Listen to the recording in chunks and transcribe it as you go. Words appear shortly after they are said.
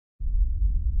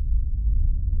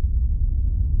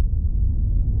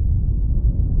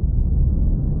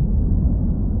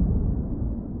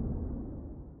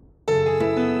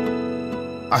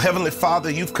Our Heavenly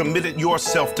Father, you've committed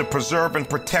yourself to preserve and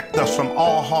protect us from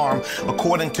all harm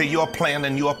according to your plan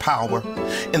and your power.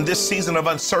 In this season of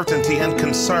uncertainty and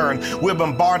concern, we're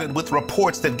bombarded with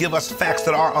reports that give us facts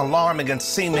that are alarming and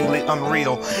seemingly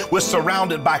unreal. We're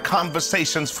surrounded by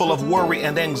conversations full of worry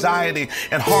and anxiety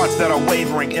and hearts that are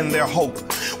wavering in their hope.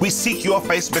 We seek your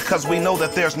face because we know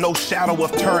that there's no shadow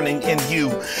of turning in you.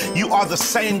 You are the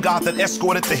same God that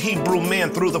escorted the Hebrew men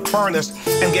through the furnace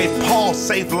and gave Paul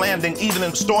safe landing even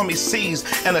in stormy seas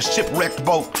and a shipwrecked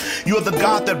boat. You're the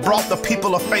God that brought the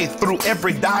people of faith through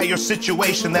every dire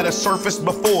situation that has surfaced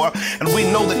before, and we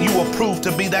know that you will prove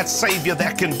to be that Savior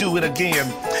that can do it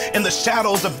again. In the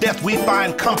shadows of death, we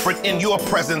find comfort in your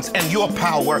presence and your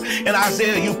power. In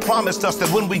Isaiah, you promised us that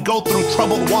when we go through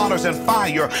troubled waters and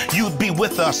fire, you'd be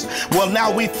with us. Well,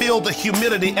 now we feel the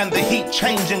humidity and the heat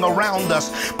changing around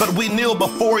us, but we kneel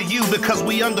before you because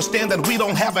we understand that we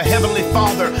don't have a Heavenly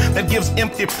Father that gives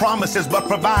empty promises but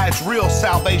provides real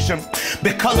salvation.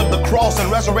 Because of the cross and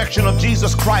resurrection of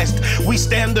Jesus Christ, we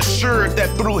stand assured that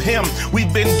through him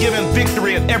we've been given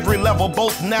victory at every level,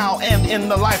 both now and in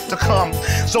the life to come.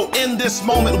 So in this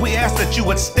moment, we ask that you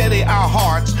would steady our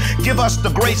hearts, give us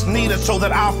the grace needed so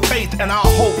that our faith and our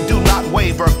hope do not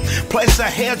waver. Place a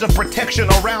hedge of protection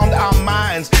around our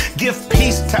minds, give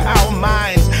peace to our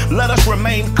minds. Let us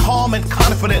remain calm and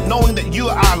confident, knowing that you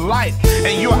are our light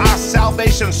and you're our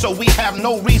salvation, so we have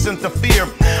no reason to fear.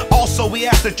 Also, we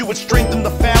ask that you would strengthen the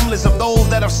families of those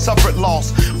that have suffered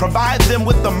loss. Provide them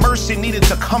with the mercy needed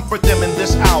to comfort them in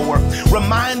this hour.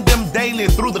 Remind them daily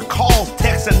through the calls,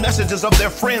 texts, and messages of their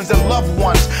friends and loved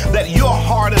ones that your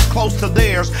heart is close to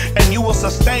theirs and you will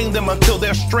sustain them until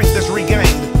their strength is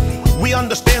regained. We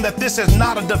understand that this is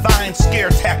not a divine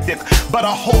scare tactic, but a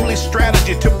holy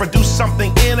strategy to produce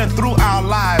something in and through our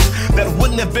lives that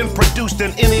wouldn't have been produced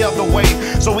in any other way.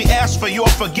 So we ask for your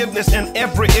forgiveness in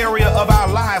every area of our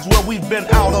lives where we've been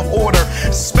out of order,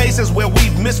 spaces where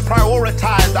we've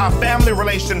misprioritized our family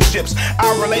relationships,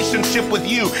 our relationship with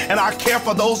you, and our care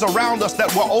for those around us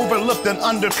that were overlooked and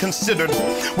under-considered.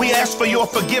 We ask for your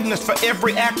forgiveness for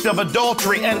every act of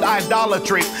adultery and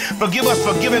idolatry. Forgive us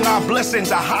for giving our blessings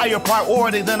a higher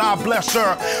priority than our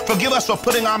blesser. Forgive us for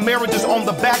putting our marriages on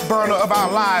the back burner of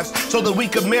our lives so that we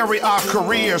could marry our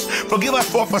careers. Forgive us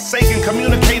for forsaking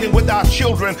communicating with our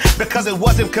children because it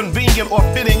wasn't convenient or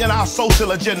fitting in our social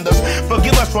agendas.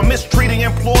 Forgive us for mistreating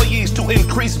employees to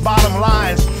increase bottom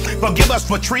lines. Forgive us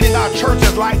for treating our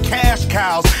churches like cash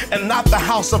cows and not the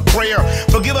house of prayer.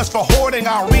 Forgive us for hoarding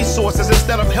our resources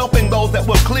instead of helping those that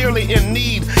were clearly in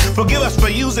need. Forgive us for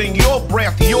using your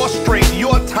breath, your strength,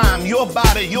 your time, your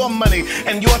body, your money,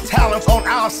 and your talents on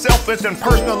our selfish and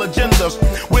personal agendas.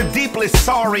 We're deeply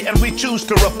sorry and we choose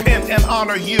to repent and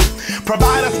honor you.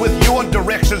 Provide us with your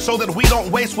direction so that we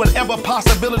don't waste whatever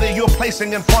possibility you're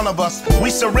placing in front of us. We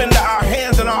surrender our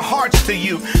hands and our hearts to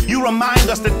you. You remind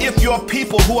us that if your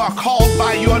people who are called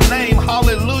by your name,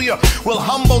 hallelujah, will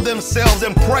humble themselves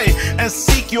and pray and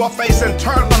seek your face and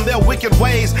turn from their wicked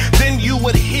ways, then you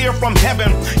would hear from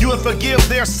heaven. You would forgive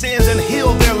their sins and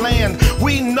heal their land.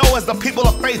 We know as the people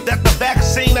of faith that the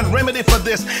vaccine and remedy for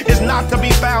this is not to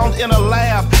be found in a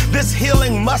lab. This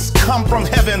healing must come from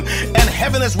heaven, and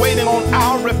heaven is waiting on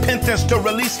our repentance to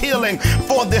release healing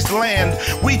for this land.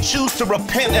 We choose to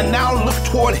repent and now look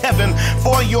toward heaven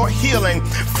for your healing.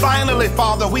 Finally,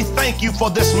 Father, we thank you for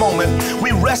this moment.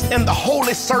 We rest in the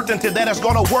holy certainty that it's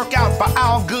going to work out for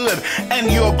our good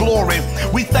and your glory.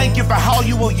 We thank you for how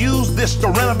you will use this to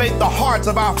renovate the hearts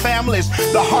of our families,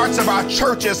 the hearts of our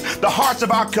churches, the hearts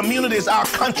of our communities, our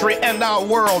country, and our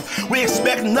world. We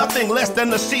expect nothing less than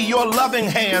to see your loving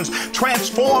hands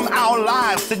transform our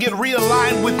lives to get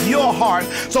realigned with your heart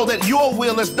so that your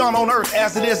will is done on earth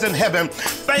as it is in heaven.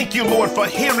 Thank you, Lord, for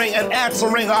hearing and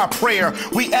answering our prayer.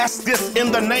 We ask this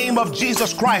in the name of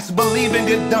Jesus Christ, believing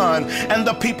it done. And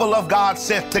the people of God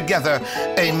said together,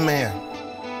 amen.